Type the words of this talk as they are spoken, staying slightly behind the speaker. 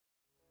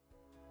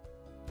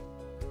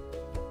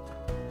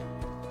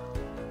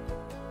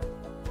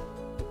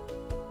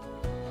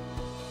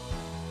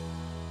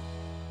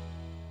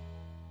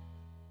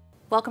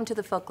Welcome to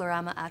the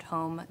Folklorama at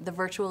Home, the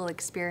virtual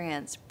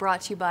experience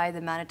brought to you by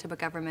the Manitoba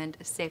Government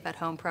Safe at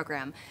Home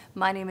program.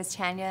 My name is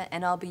Tanya,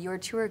 and I'll be your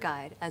tour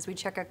guide as we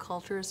check out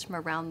cultures from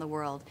around the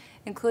world,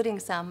 including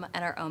some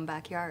in our own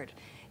backyard.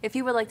 If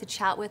you would like to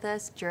chat with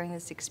us during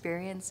this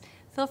experience,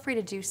 feel free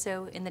to do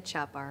so in the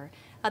chat bar.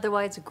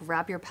 Otherwise,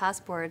 grab your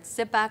passport,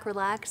 sit back,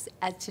 relax,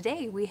 as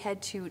today we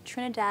head to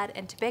Trinidad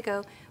and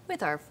Tobago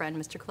with our friend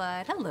Mr.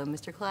 Clyde. Hello,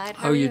 Mr. Clyde.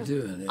 How are you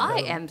doing? I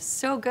am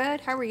so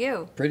good. How are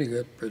you? Pretty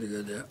good,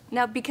 yeah.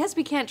 Now, because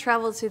we can't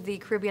travel to the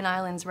Caribbean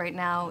islands right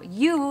now,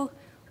 you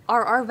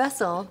are our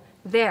vessel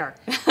there.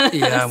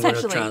 Yeah, I'm going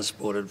to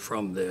transport it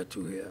from there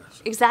to here.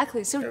 So.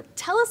 Exactly. So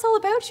tell us all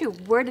about you.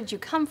 Where did you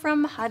come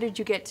from? How did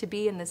you get to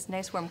be in this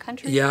nice warm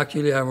country? Yeah,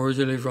 actually, I'm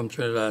originally from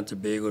Trinidad and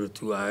Tobago, the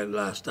two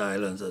last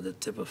islands at the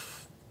tip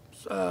of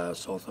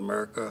South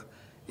America,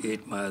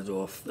 8 miles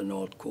off the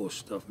north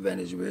coast of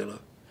Venezuela.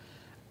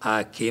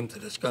 I came to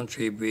this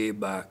country way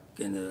back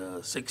in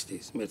the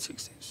 60s,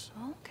 mid-60s.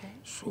 Oh, okay.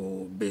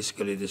 So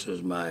basically, this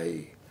is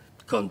my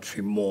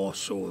country more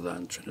so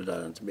than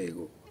Trinidad and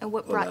Tobago. And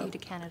what brought you to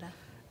Canada?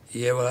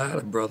 Yeah, well, I had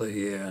a brother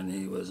here, and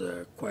he was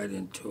quite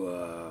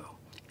into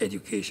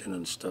education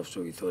and stuff,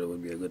 so he thought it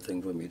would be a good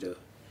thing for me to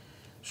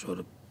sort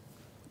of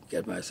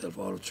get myself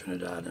out of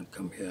Trinidad and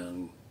come here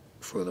and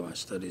further my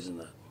studies in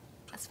that.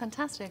 That's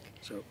fantastic.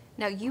 So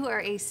now, you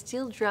are a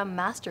steel drum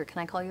master. Can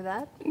I call you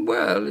that?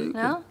 Well,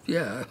 no?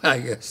 Yeah, I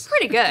guess.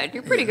 Pretty good.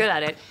 You're pretty good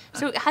at it.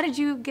 So how did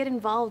you get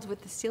involved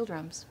with the steel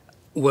drums?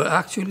 Well,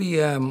 actually,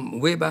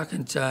 way back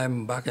in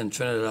time, back in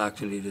Trinidad,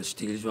 actually, the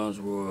steel drums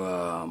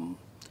were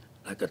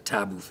like a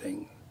taboo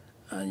thing,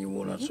 and you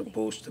were not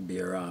supposed to be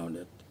around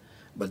it.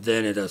 But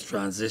then it has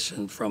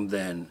transitioned from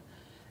then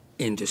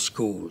into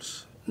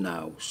schools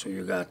now. So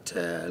you got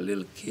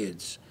little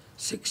kids,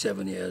 6,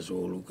 7 years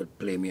old, who could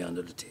play me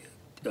under the table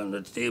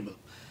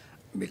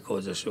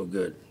because they're so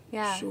good.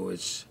 Yeah. So it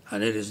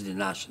is the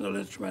national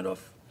instrument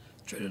of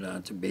Trinidad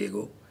and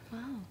Tobago.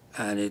 Wow.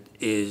 And it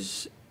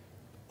is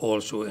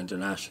also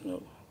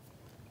international,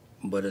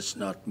 but it's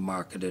not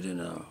marketed in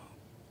a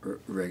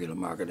regular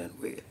marketing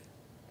way.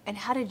 And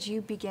how did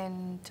you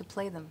begin to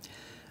play them?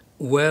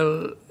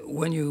 Well,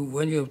 when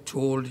you're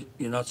told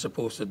you're not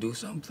supposed to do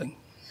something,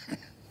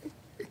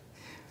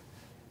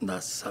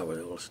 that's how it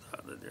all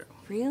started, yeah.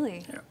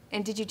 Really? Yeah.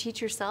 And did you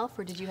teach yourself,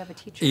 or did you have a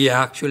teacher?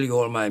 Yeah, actually,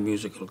 all my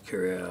musical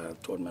career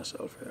I've taught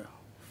myself here.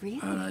 Really?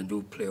 And I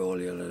do play all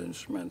the other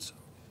instruments.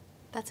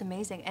 That's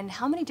amazing. And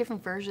how many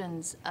different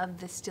versions of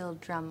the steel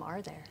drum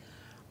are there?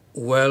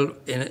 Well,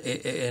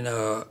 in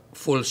a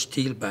full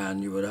steel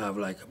band, you would have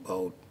like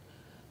about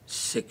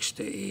 6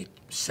 to 8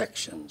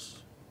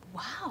 sections.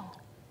 Wow.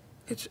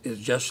 It's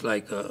just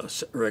like a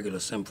regular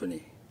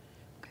symphony,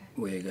 Okay.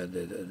 where you got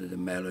the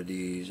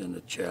melodies and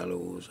the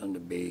cellos and the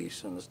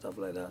bass and the stuff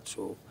like that.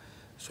 So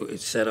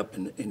it's set up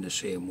in the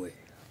same way.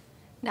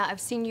 Now,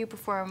 I've seen you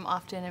perform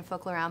often in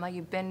Folklorama.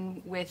 You've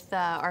been with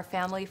our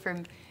family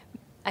from,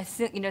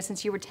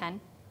 since you were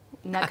 10,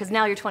 because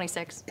now you're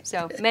 26,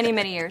 so many,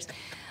 many years.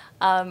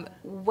 Why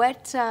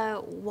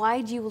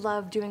do you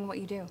love doing what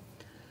you do?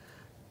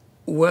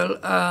 Well,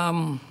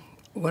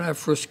 when I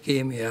first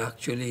came here,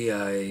 actually,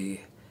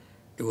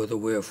 it was a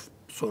way of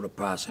sort of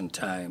passing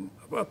time,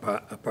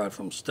 apart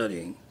from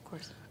studying. Of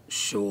course.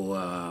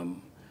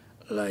 So,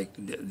 like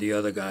the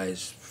other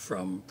guys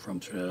from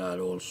Trinidad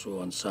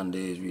also, on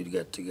Sundays we'd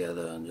get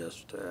together and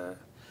just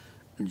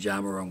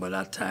jam around. By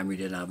that time we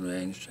didn't have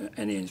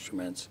any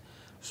instruments,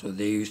 so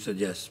they used to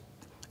just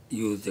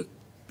use the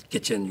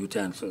kitchen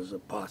utensils, the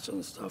pots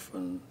and stuff,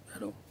 and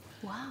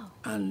Wow.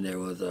 And there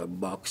was a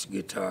box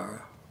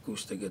guitar,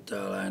 acoustic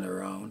guitar lying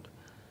around.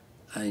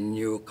 I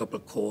knew a couple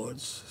of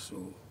chords,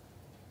 so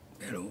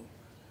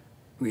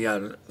we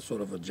had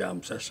sort of a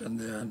jam session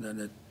there, and then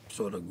it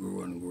sort of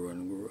grew and grew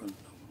and grew.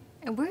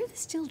 And where are the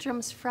steel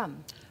drums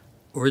from?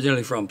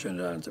 Originally from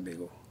Trinidad and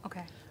Tobago.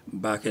 Okay.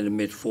 Back in the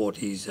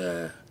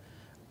mid-40s,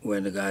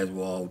 when the guys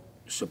were out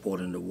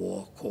supporting the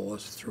war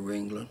cause through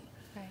England,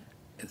 Right.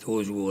 and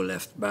those who were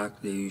left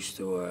back, they used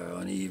to,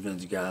 on the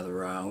evenings, gather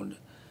around,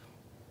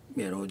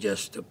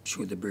 just to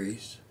shoot the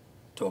breeze,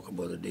 talk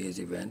about the day's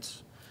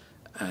events.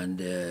 And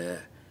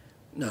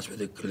that's where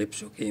the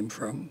calypso came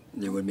from.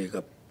 They would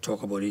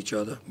talk about each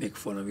other, make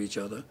fun of each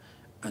other,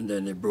 and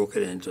then they broke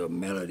it into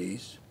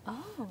melodies.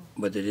 Oh.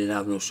 But they didn't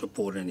have no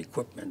supporting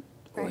equipment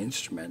or Right.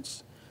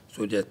 instruments,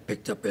 so they just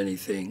picked up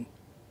anything.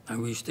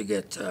 And we used to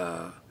get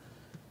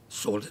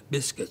salted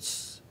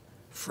biscuits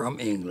from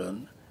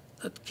England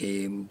that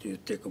came to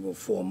take about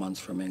 4 months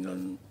from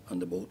England on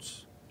the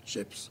boats,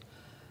 ships,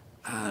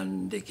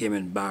 and they came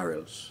in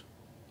barrels.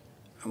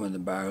 And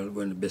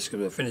when the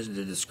biscuits were finished,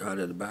 they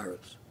discarded the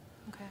barrels.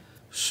 Okay.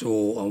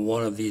 So on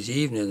one of these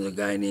evenings, a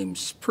guy named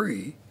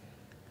Spree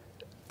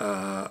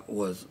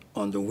was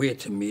on the way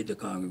to meet the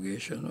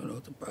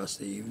congregation, to pass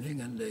the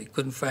evening, and they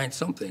couldn't find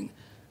something,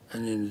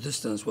 and in the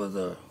distance was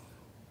a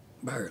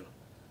barrel.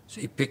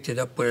 So he picked it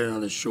up, put it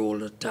on his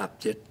shoulder,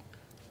 tapped it,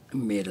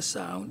 and made a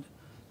sound.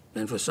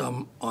 Then for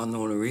some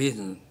unknown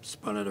reason,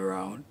 spun it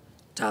around,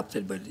 tapped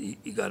it, but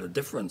he got a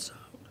different sound.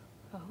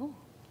 Oh.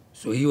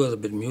 So he was a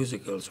bit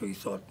musical, so he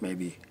thought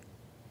maybe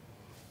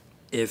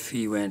if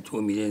he went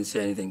home, he didn't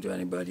say anything to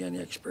anybody, and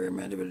he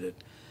experimented with it.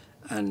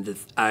 And the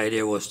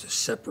idea was to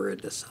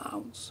separate the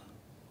sounds.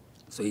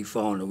 So he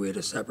found a way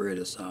to separate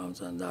the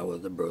sounds, and that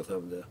was the birth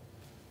of the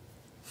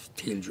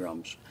steel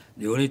drums.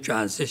 The only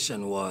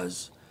transition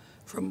was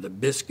from the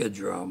biscuit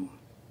drum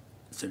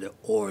to the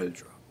oil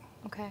drum.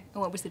 Okay.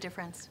 And what was the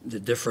difference? The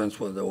difference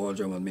was the oil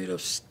drum was made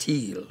of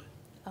steel,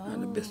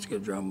 and the Oh.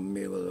 biscuit drum was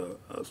made with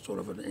a sort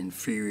of an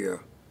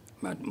inferior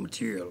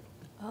material.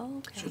 Oh,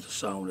 okay. So the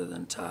sound is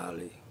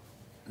entirely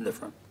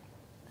different.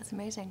 That's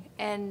amazing.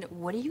 And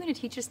what are you going to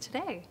teach us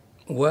today?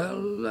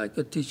 Well, I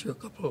could teach you a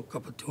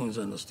couple tunes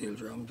on the steel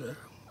drums there.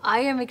 I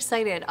am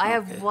excited. I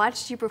have Okay.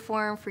 watched you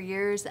perform for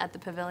years at the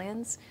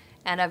pavilions,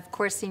 and I've, of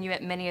course, seen you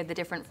at many of the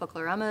different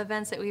Folklorama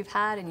events that we've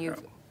had, and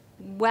you've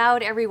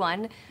wowed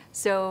everyone.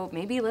 So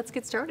maybe let's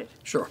get started.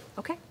 Sure.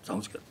 Okay.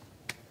 Sounds good.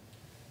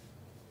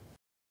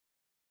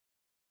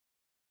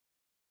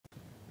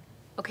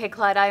 Okay,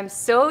 Clyde, I am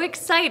so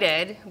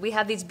excited. We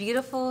have these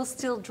beautiful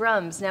steel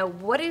drums. Now,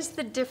 what is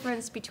the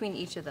difference between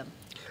each of them?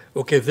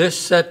 Okay, this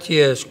set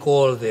here is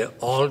called the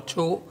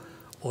alto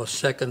or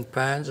second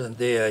pans, and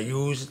they are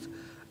used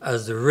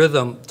as the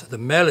rhythm to the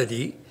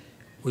melody,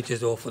 which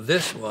is over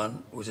this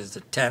one, which is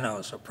the tenor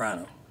or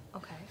soprano.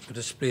 Okay. So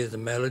this plays the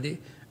melody,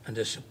 and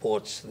this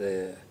supports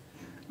the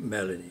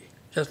melody.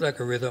 Just like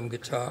a rhythm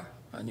guitar,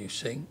 and you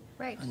sing,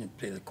 Right. and you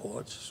play the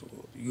chords, so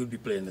you'll be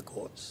playing the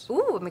chords.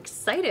 Ooh, I'm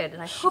excited,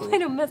 and I hope I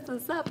don't mess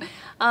this up.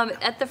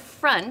 At the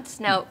front,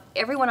 now,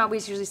 everyone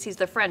always usually sees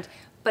the front,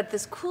 but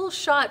this cool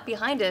shot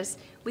behind us,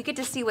 we get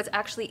to see what's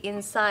actually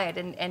inside.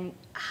 And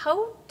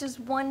how does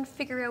one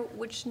figure out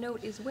which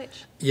note is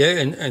which? Yeah,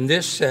 in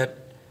this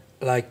set,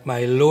 like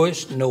my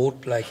lowest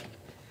note, like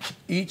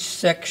each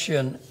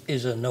section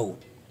is a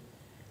note.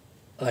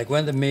 Like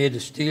when they made the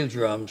steel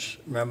drums,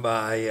 remember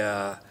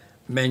I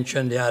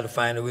mentioned they had to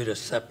find a way to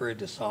separate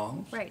the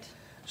songs? Right.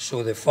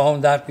 So they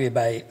found that way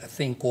by a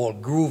thing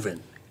called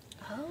grooving.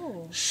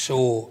 Oh.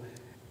 So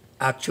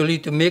actually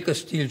to make a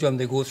steel drum,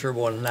 they go through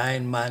about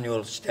 9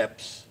 manual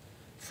steps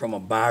from a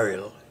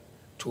barrel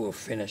to a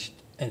finished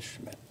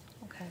instrument.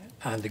 Okay.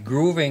 And the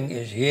grooving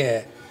is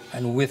here,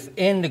 and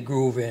within the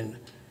grooving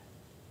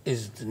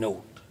is the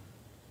note.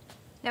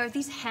 Now, are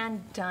these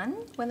hand done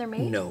when they're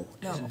made? No.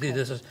 No.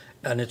 This is,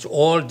 and it's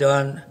all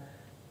done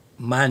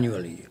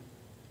manually,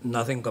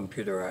 nothing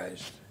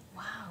computerized.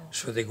 Wow.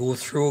 So they go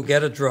through,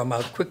 get a drum.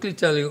 I'll quickly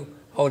tell you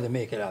how they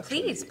make it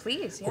actually. Please,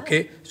 please, yeah.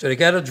 Okay, so they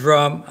get a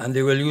drum, and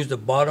they will use the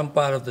bottom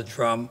part of the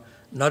drum,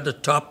 not the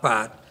top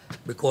part,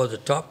 because the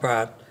top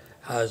part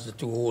has the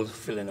 2 holes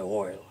filling the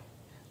oil.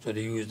 So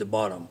they use the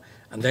bottom.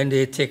 And then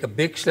they take a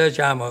big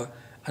sledgehammer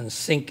and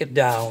sink it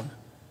down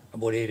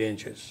about 8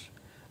 inches.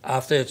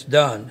 After it's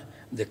done,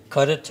 they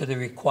cut it to the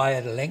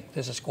required length.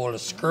 This is called a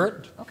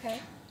skirt. Okay.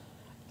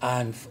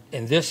 And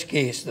in this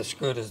case, the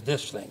skirt is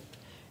this length.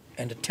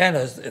 And the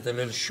tenors is a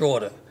little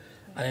shorter.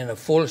 And in a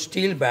full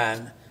steel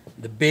band,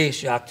 the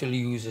bass actually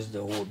uses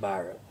the whole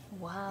barrel,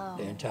 Wow.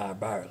 the entire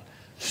barrel.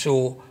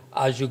 So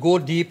as you go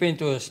deep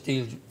into a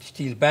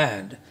steel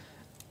band,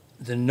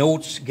 the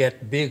notes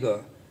get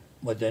bigger,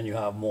 but then you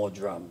have more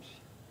drums.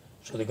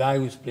 So the guy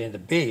who's playing the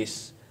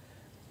bass,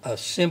 a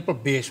simple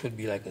bass would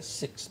be like a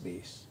 6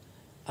 bass.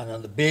 And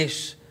on the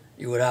bass,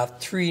 you would have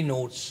 3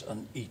 notes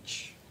on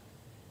each.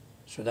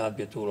 So that'd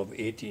be a total of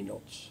 18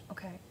 notes.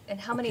 Okay. And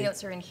how many Okay.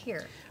 notes are in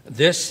here?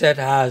 This set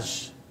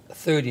has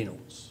 30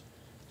 notes.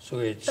 So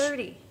it's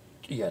 30.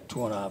 Yeah,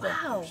 2.5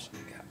 Wow. octaves.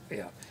 Yeah,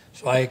 yeah.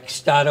 So I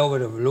start out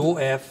with a low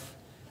F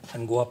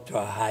and go up to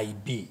a high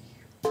B.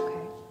 Okay.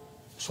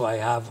 So I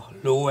have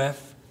low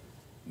F,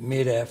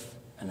 mid F,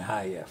 and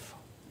high F.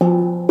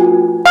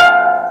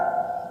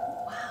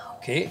 Wow.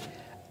 Okay?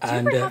 Do you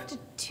And ever have to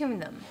tune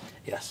them?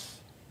 yes,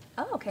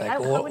 Oh, okay. like How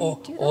would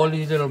you do that? all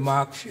these little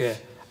marks here.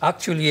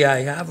 Actually,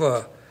 I have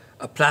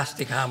a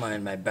plastic hammer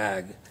in my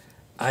bag.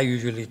 I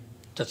usually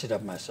touch it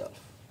up myself.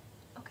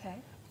 Okay.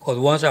 Because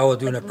once I was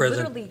doing Like a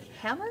presentation. literally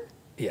hammer?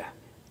 Yeah.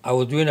 I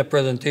was doing a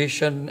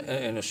presentation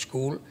in a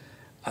school,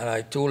 and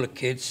I told the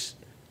kids,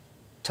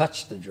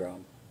 touch the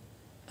drum.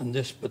 And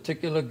this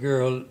particular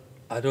girl,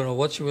 I don't know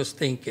what she was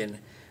thinking,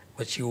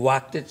 but she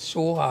whacked it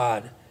so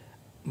hard,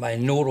 my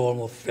note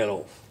almost fell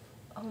off.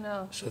 Oh,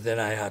 no. So then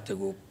I had to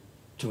go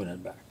tune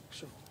it back.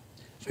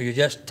 So you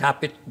just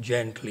tap it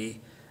gently,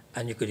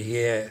 and you could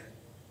hear,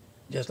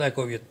 just like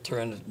when you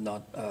turn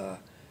the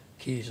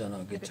keys on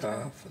a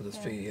guitar, for the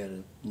string, you hear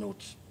the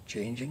notes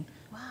changing.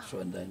 Wow. So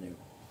and then you,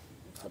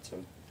 that's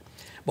it.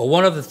 But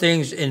one of the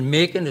things in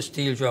making the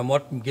steel drum,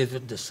 what gives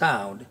it the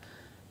sound,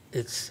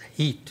 it's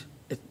heat.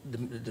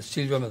 The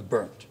steel drum is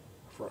burnt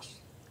first.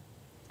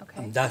 Okay.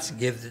 And that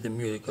gives it the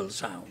musical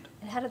sound.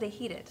 And how do they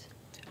heat it?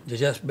 They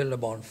just build a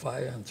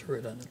bonfire and throw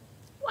it on it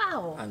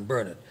Wow. and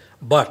burn it.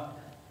 But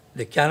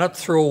they cannot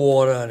throw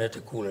water on it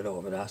to cool it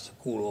off. It has to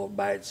cool off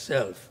by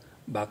itself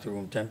back to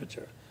room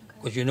temperature.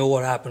 Because you know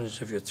what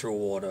happens if you throw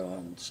water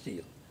on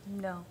steel?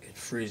 No. It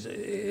freezes,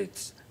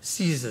 it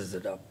seizes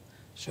it up.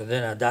 So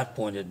then at that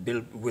point, it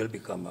will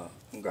become a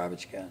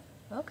garbage can.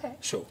 Okay.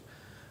 So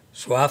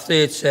So after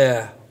it's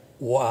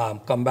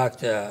come back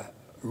to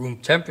room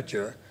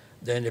temperature,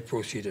 then they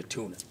proceed to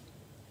tune it.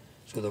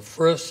 So the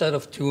first set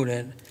of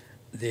tuning,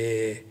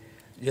 they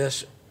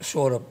just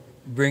sort of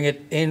bring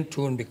it in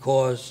tune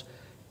because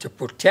to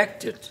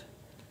protect it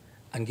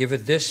and give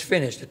it this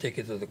finish, they take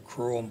it to the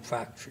chrome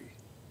factory,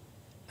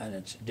 and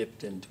it's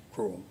dipped into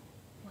chrome.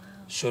 Wow.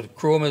 So the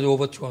chrome is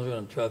over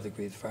 212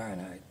 degrees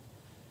Fahrenheit.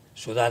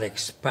 So that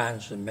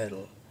expands the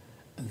metal,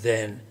 and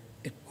then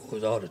it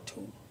goes out of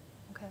tune.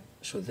 Okay.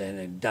 So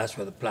then that's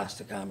where the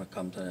plastic hammer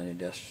comes in, and it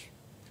just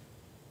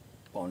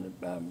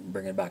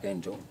bring it back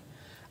in tune.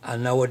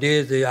 And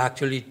nowadays they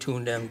actually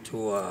tune them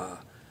to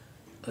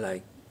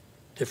like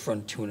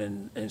different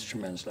tuning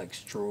instruments like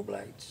strobe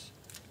lights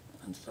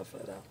and stuff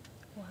like that.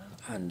 Wow.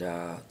 And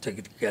to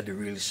get the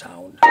real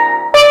sound.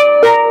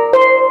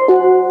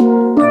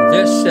 And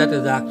this set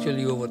is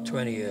actually over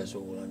 20 years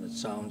old, and it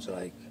sounds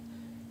like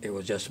it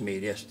was just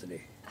made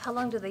yesterday. How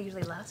long do they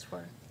usually last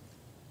for?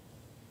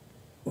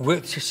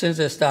 Since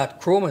they start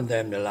chroming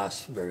them, they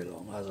last very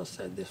long. As I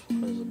said, this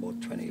one is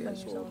about 20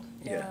 years old.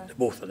 Yeah,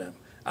 both of them.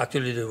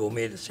 Actually, they were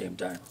made at the same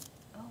time.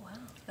 Oh, wow.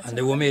 And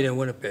they were made in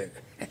Winnipeg.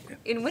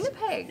 In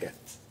Winnipeg? Yeah.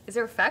 Is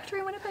there a factory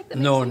in Winnipeg that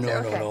makes No, these?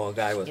 Okay. no. A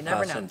guy was You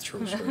never passing know.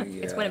 through. So he,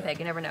 It's Winnipeg,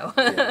 you never know.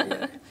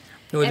 yeah.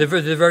 No,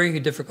 they're very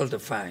difficult to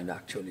find,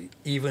 actually,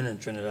 even in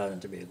Trinidad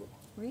and Tobago.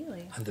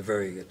 Really? And they're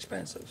very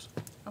expensive.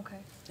 Okay.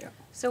 Yeah.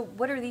 So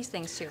what are these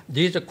things too?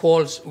 These are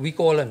called, we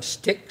call them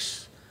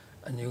sticks,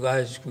 and you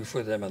guys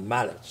refer to them as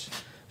mallets.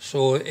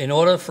 So in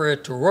order for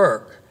it to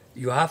work,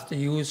 you have to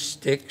use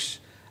sticks,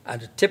 and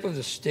the tip of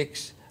the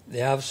sticks, they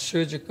have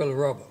surgical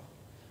rubber.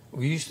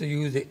 We used to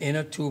use the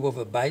inner tube of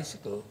a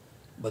bicycle,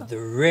 but the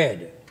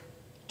red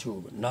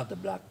tube, not the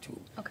black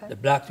tube. Okay. The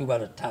black tube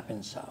had a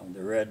tapping sound,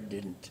 the red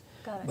didn't.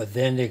 Got it. But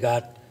then they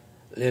got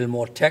a little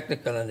more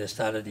technical, and they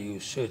started to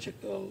use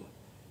surgical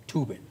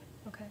tubing.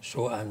 Okay.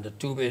 So, and the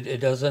tube, it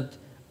doesn't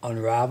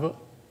unravel,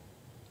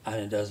 and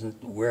it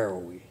doesn't wear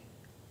away.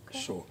 Okay.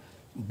 So,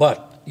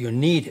 but you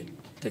need it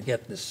to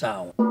get the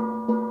sound.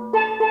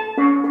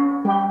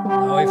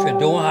 Now, if you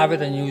don't have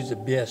it and use the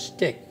bare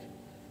stick,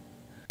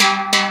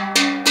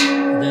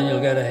 then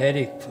you'll get a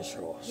headache for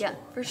sure. So, Yeah,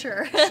 for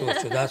sure.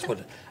 so that's what.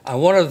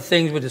 And one of the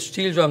things with the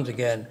steel drums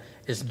again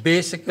is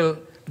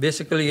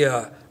basically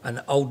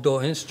an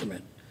outdoor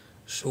instrument.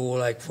 So,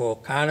 like for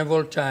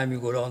carnival time, you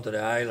go down to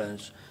the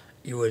islands,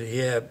 you would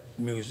hear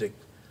music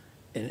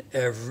in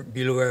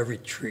below every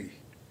tree.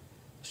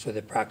 So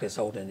they practice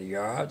out in the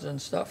yards and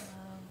stuff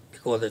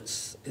because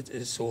it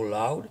is so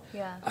loud.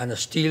 Yeah. And a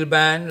steel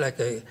band,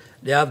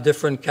 they have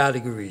different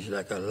categories,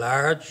 like a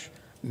large,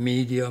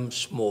 medium,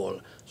 small.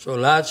 So a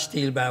large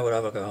steel band would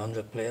have like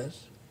 100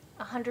 players.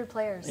 100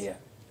 players? Yeah.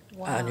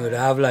 Wow. And you'd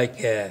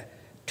have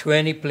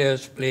 20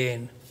 players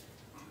playing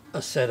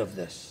a set of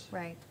this.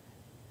 Right.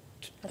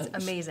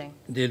 That's amazing.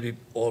 They'll be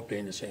all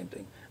playing the same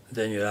thing.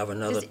 Then you'd have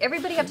another. Does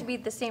everybody have to be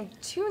the same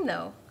tune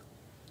though?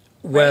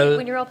 Well, right?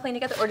 When you're all playing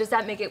together, or does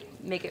that make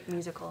it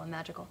musical and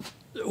magical?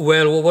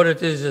 well, what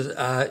it is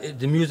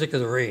the music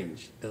is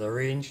arranged. It's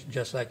arranged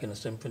just like in a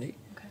symphony.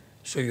 Okay.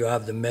 So you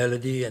have the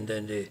melody, and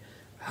then they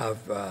have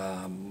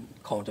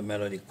counter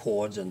melody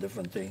chords and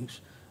different things.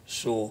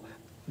 So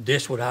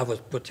this would have a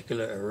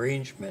particular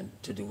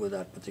arrangement to do with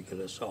that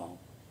particular song.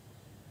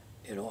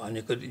 And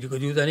you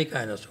could use any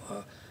kind of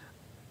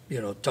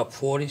top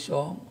 40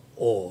 song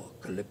or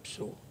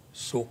calypso,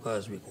 soca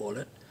as we call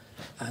it,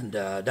 and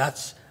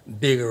that's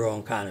big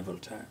around carnival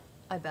time,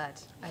 I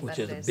bet. which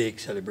it is a big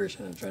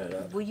celebration in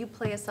Trinidad. Will you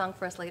play a song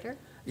for us later?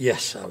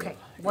 Yes, I will. Okay,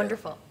 Yeah.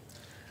 wonderful.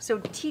 So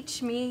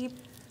teach me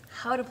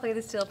how to play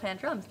the steel pan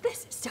drums.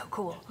 This is so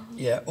cool.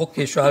 Yeah,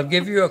 okay, so I'll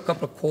give you a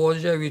couple of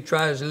chords here. We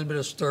try a little bit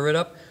of stir it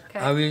up, Okay.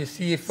 and we'll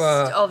see if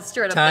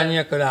Stir it up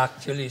Tanya could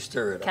actually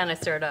stir it up. Can I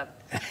stir it up?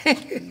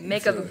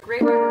 Make a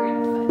great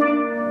margarita.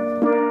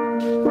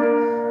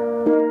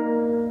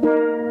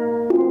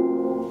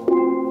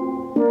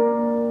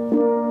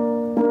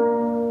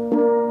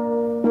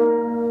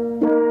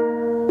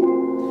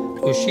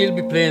 So she'll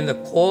be playing the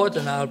chords,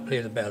 and I'll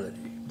play the melody.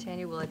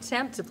 Tanya will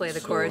attempt to play the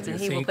So chords, you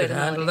and he think will play you the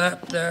could handle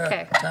melody. that,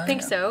 Okay, I Tanya?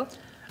 think so.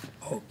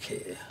 Okay,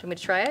 Do you want me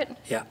to try it?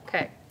 yeah.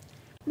 Okay.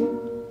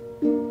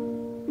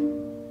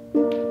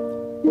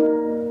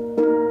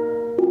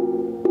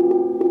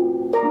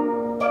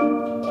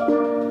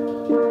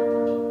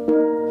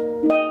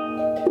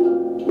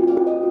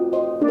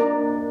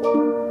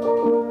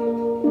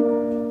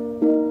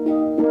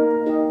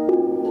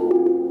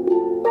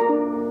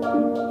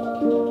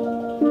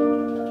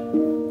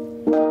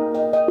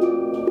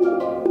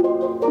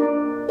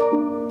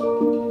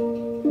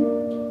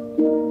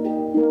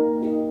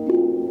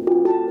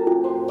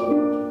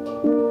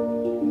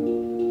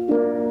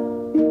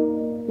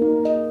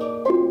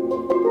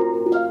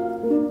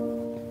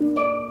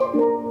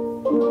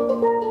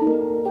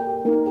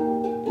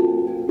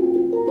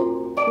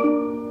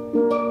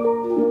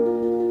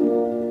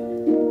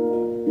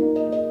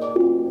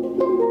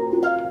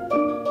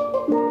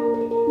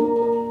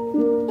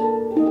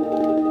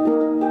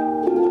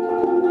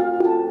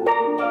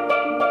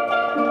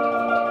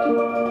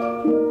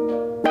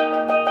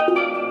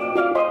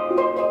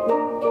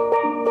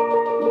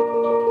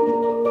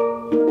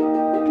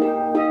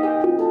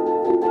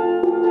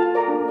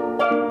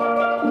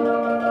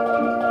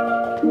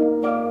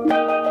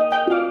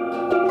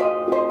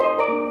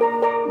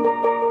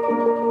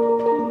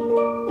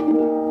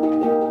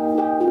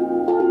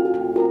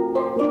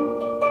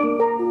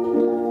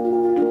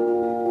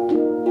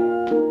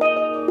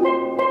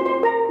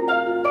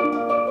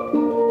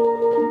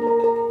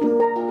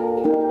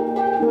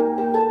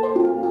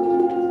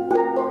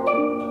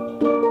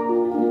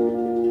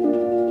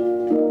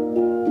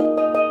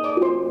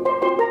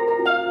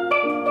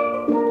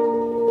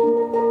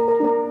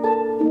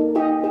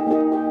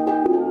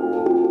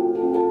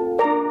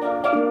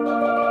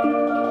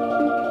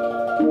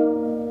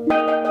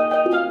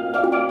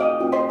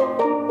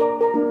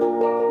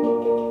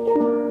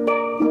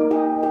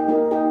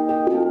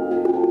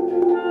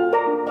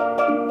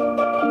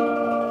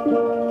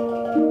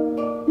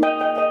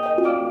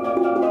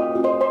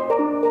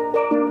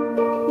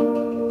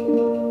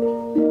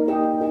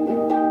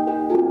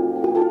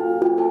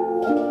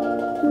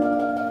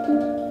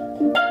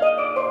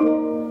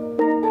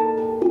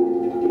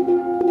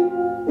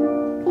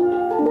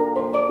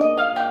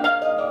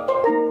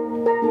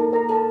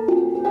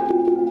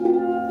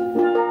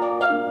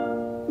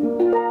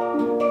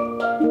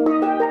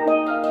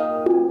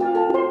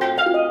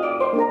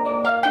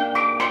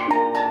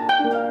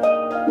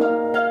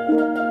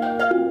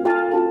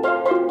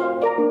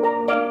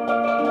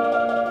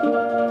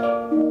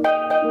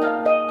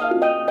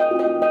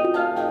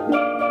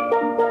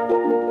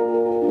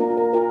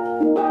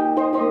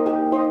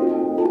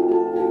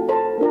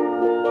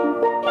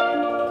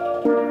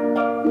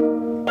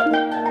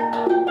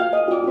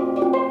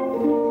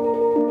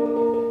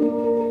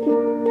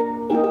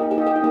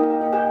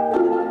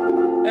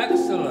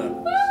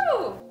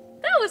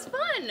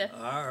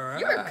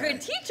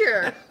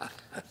 picture.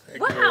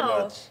 Thank you very Wow.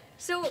 much.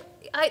 So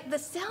the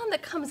sound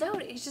that comes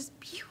out is just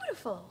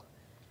beautiful.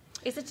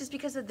 Is it just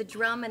because of the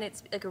drum and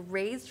it's like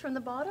raised from the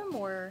bottom,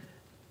 or?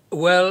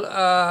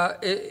 Well,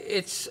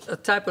 it's a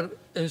type of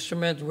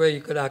instrument where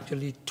you could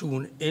actually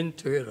tune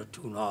into it or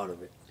tune out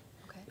of it.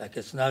 Okay. Like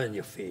it's not in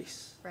your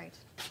face. Right.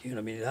 You know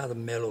what I mean? It has a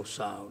mellow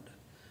sound.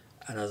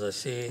 And as I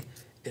say,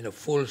 in a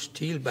full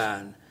steel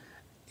band,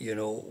 you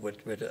know,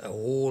 with a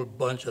whole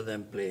bunch of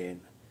them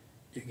playing,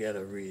 you get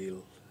a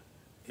real,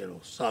 you know,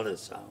 solid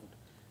sound.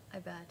 I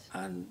bet.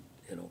 And,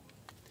 you know,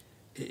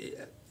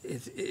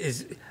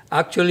 it's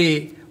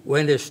actually,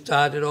 when they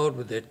started out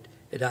with it,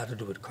 it had to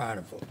do with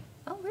carnival.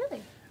 Oh,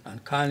 really?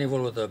 And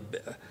carnival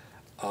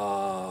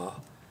was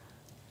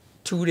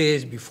 2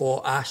 days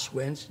before Ash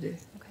Wednesday.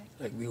 Okay.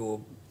 Like we were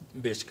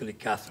basically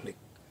Catholic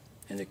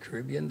in the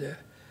Caribbean there.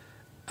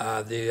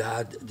 They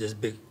had this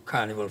big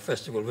carnival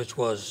festival, which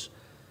was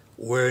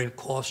wearing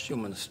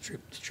costume and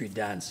street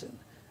dancing.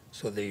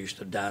 So they used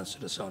to dance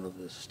to the sound of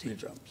the steel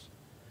drums.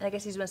 And I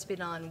guess these must have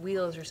been on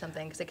wheels or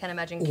something, because I can't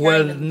imagine carrying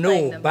Well, them,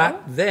 playing no, them. back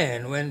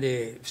then, when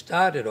they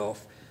started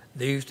off,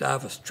 they used to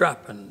have a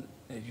strap, and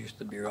it used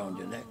to be around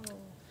your neck.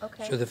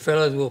 Okay. So the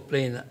fellas were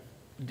playing,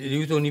 they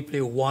used to only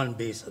play one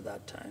bass at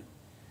that time.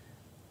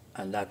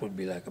 And that would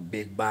be like a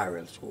big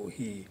barrel. So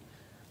he,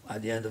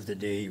 at the end of the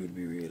day, he would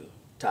be real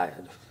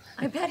tired.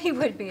 I bet he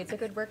would be. It's a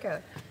good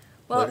workout.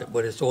 Well,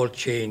 But it's all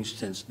changed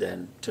since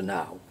then to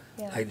now.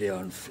 Yeah. Like they're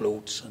on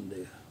floats and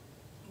they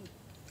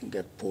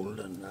get pulled,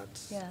 and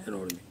that's, Yeah. you know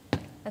what I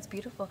mean. that's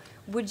beautiful.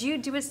 Would you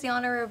do us the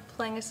honor of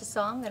playing us a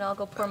song, and I'll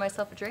go pour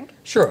myself a drink?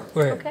 Sure,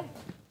 go ahead. Okay.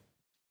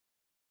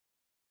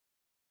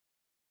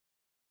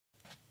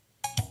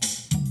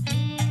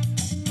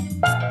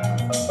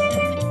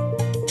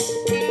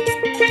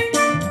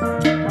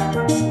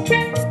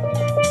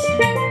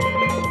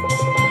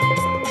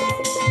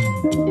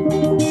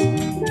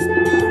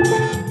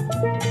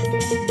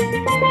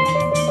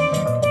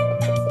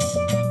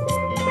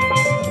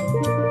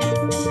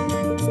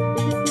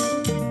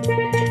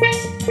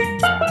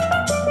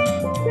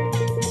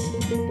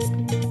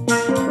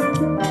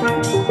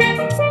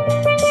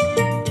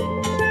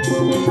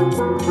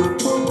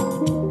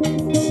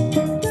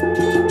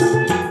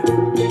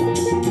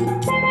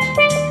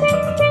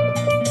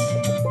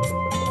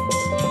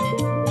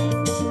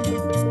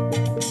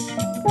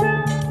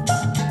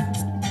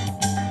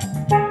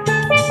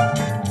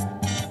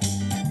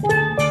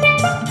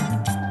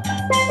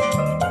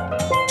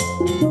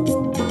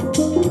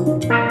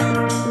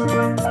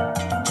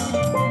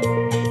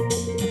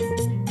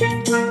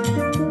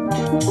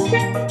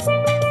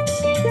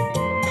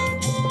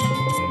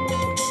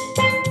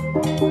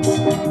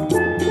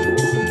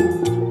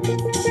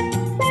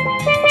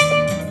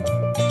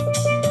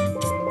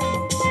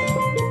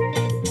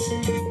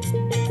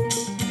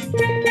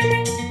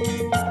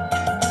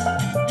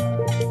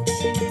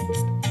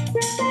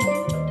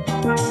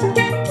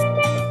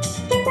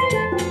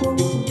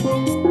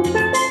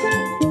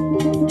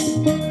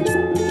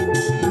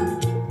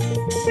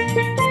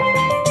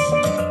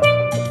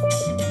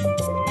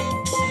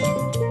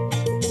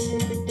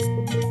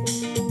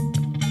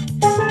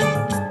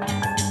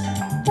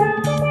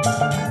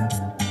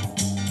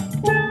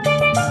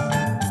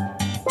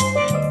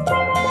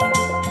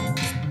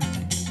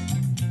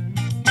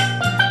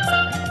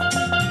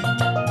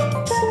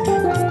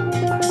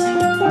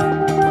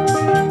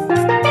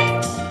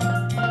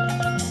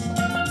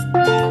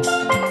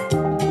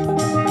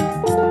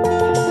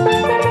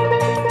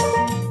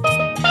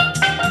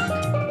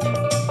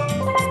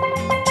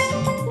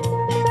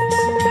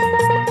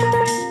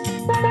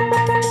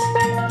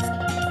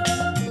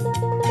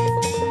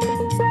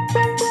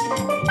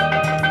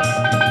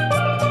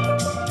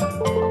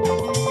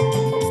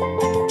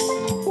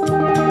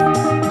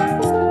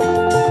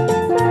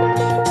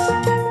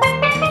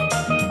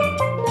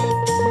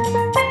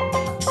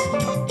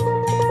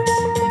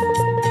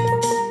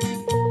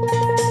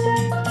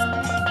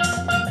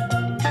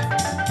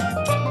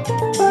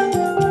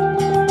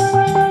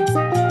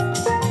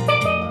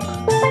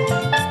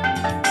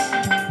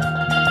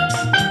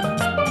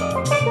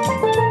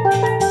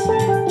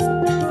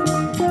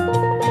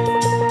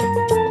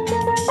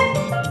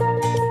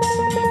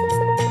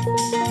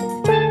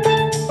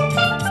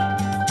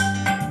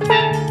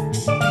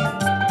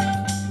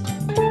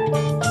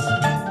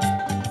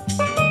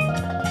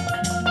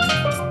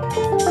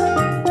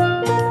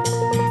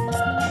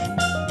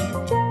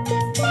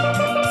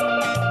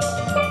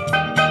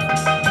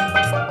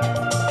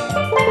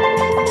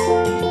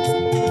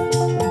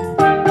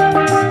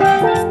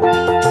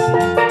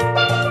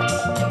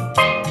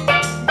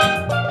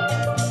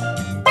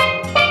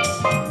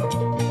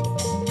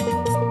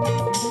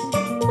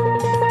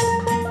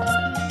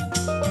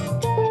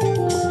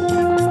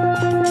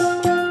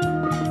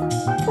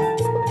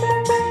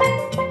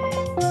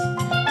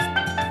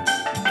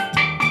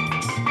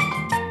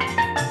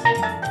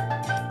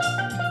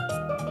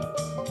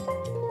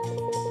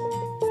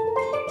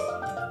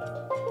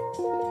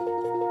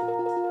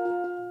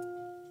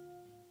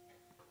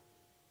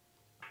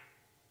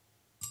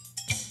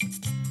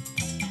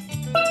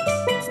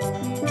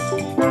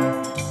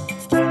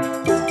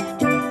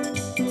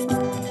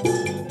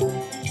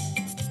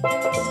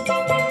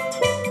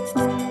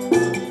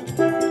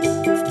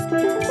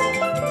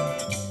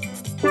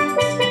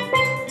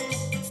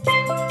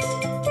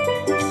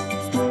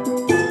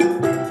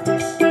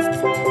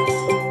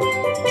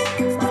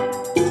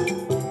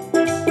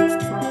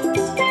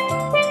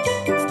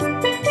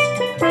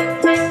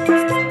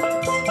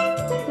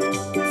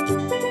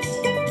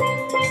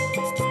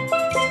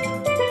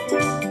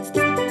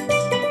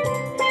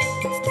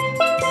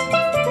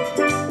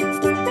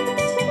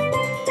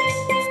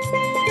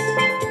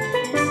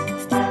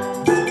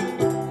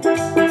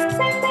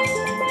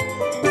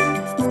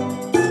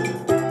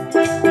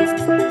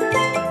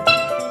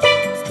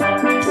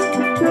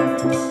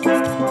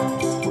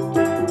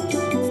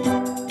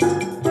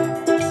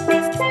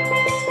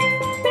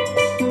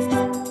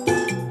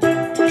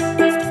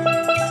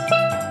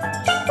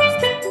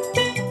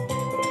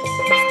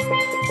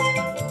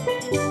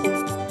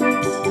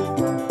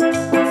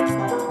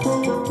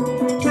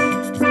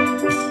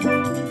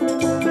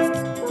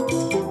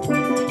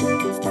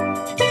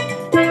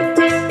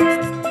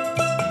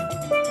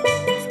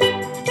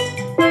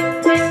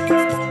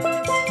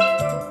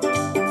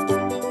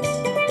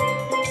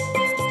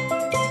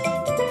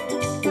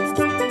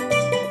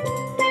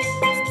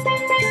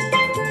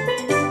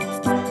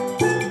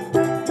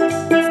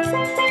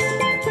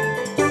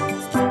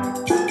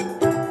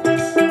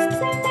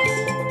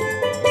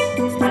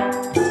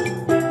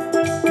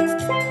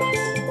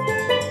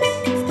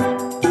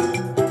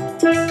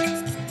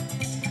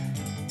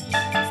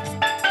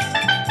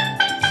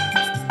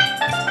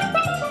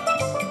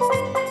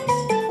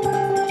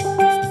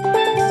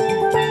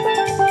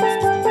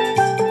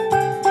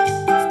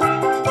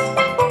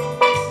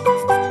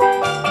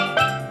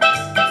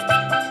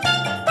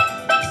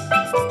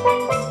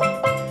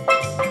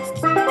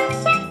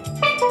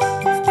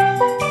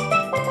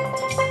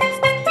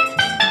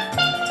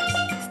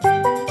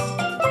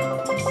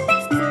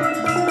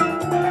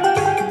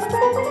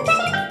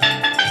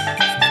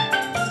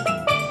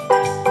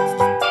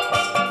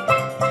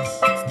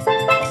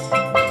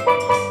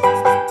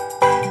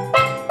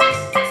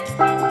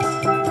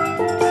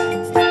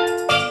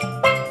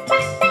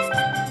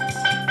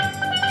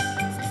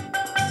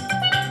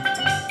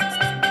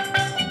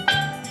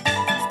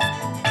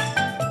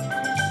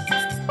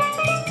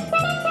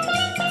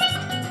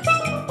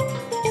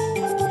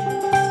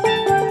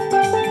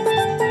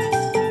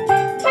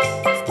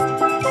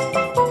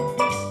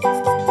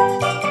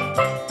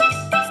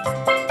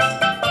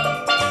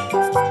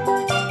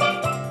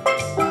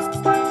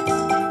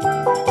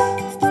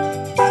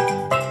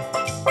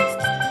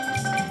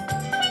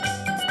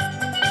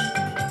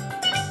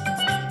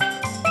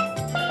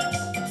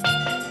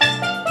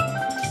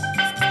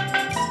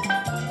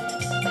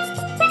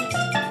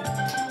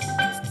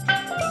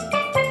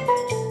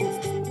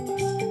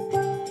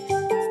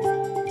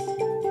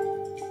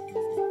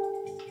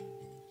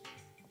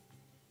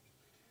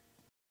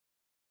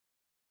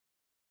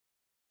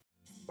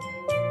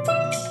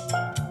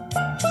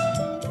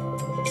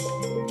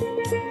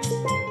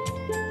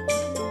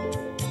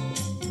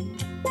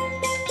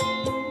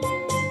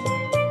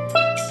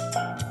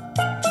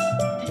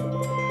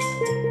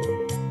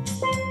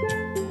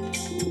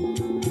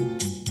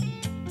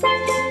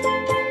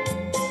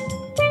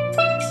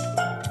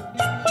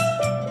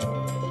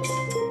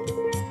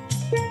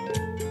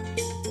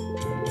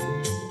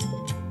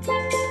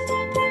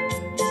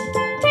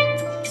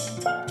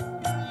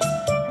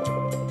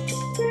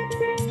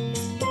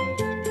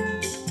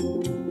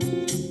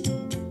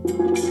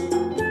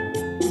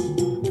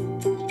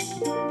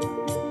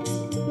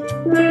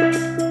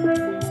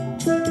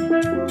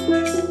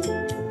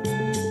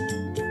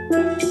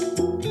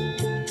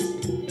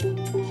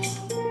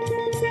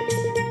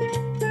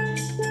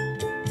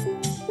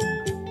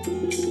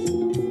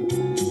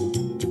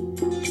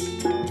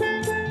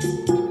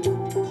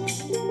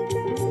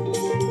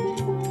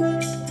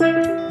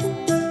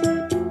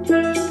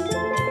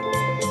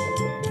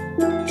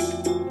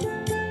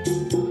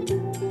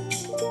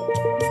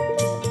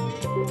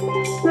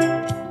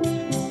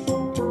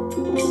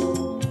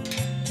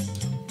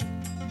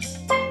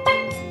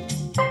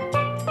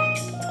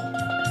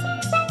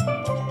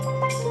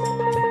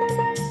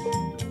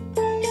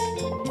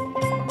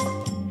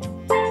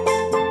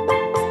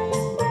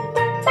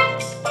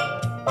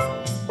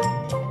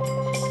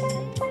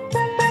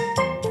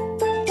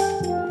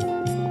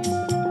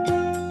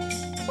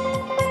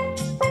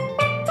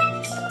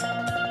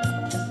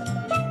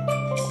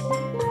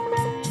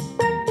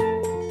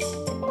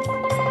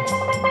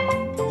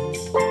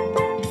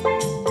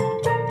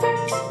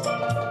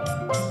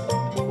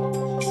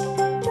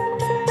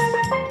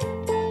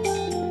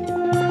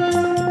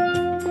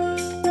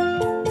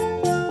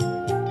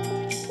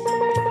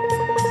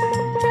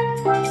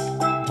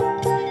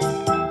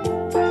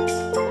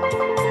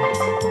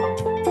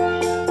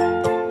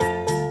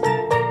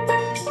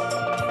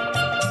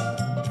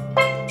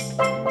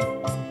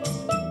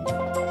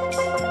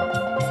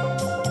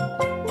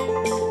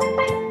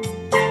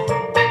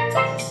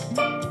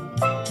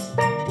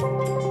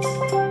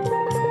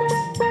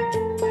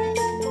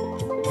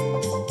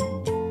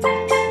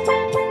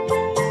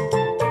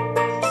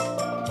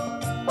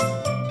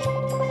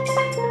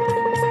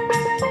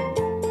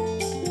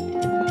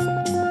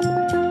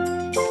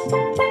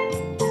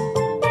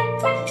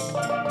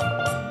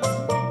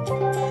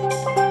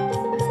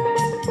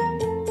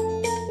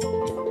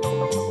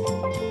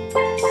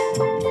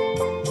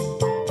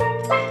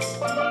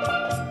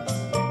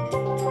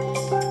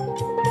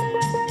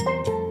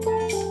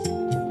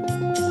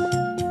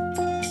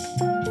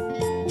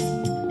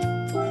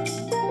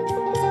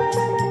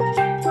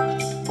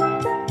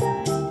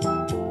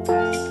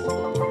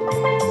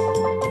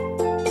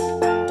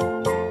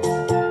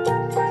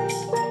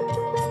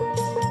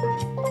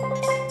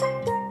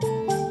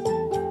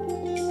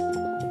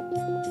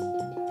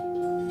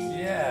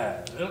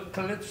 little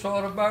calypso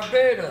out of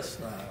Barbados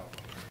now.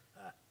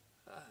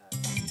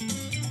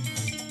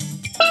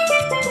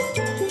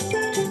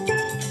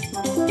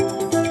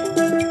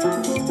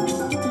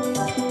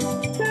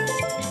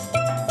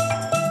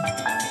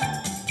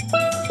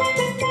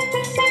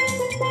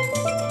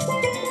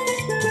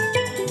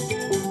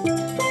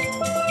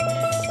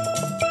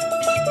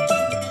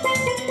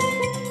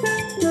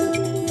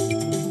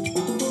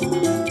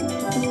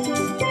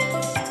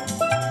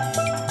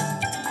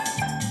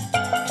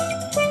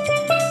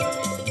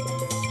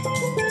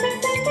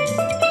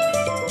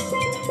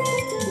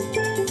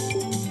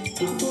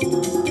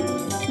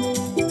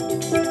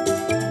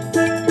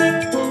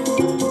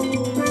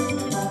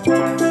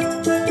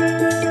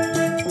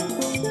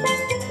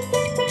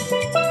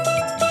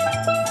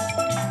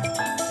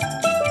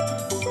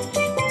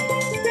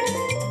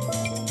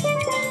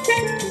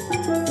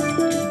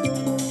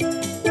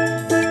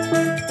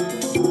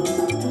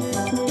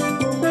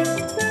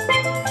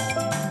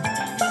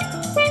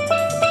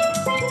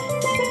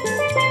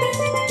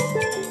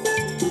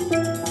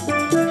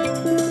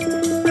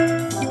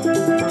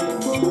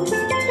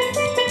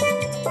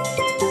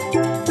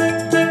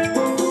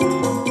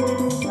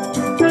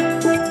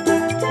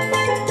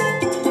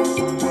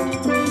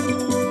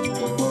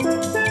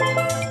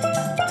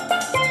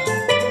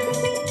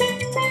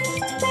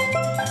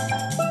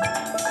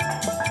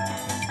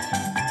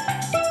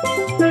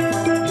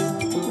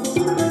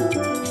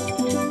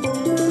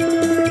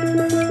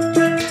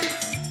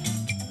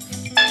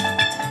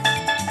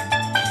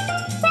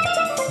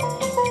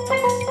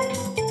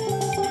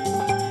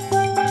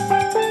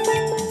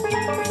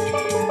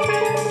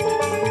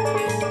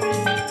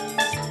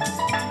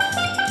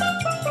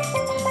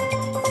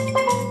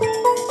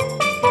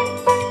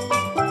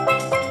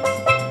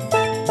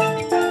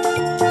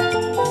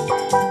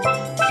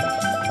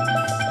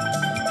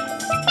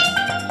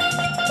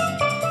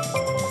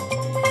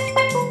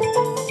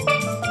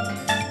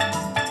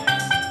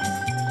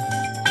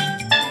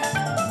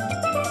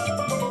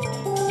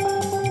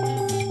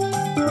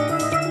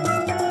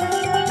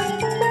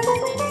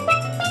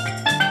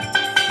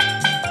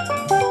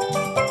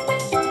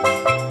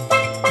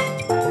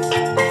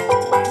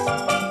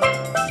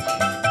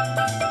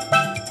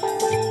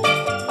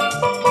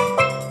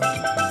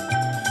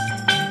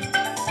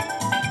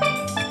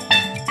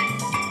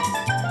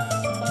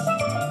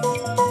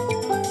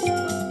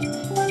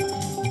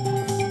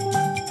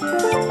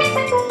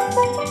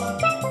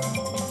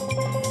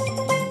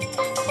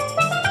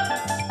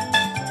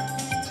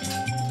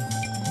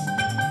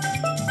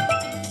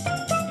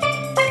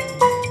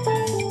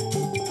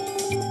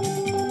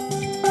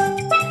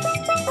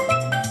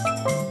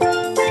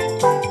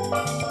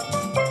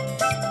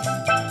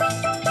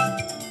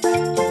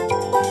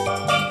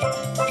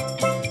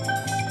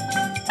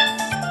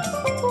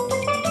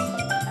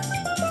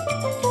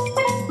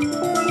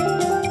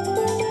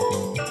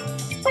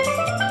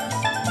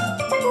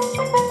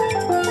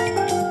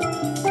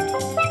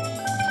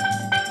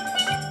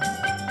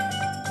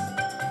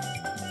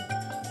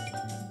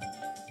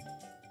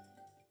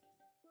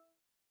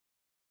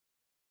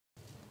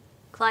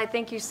 Clyde,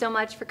 thank you so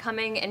much for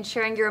coming and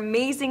sharing your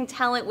amazing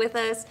talent with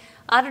us.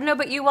 I don't know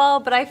about you all,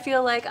 but I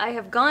feel like I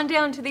have gone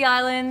down to the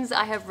islands,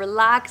 I have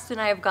relaxed,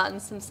 and I have gotten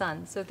some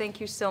sun. So thank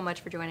you so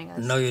much for joining us.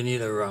 Now you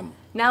need a rum.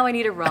 Now I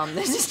need a rum.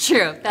 This is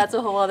true. That's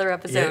a whole other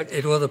episode. Yeah,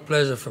 it was a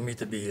pleasure for me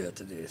to be here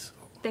today. So.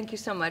 Thank you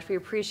so much. We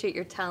appreciate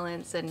your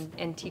talents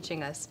and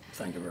teaching us.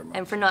 Thank you very much.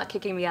 And for not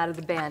kicking me out of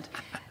the band.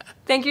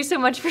 Thank you so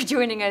much for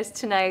joining us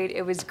tonight.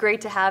 It was great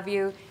to have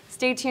you.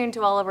 Stay tuned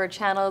to all of our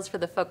channels for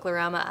the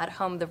Folklorama at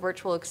Home, the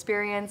virtual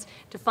experience,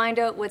 to find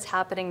out what's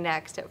happening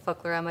next at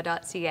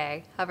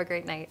folklorama.ca. Have a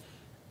great night.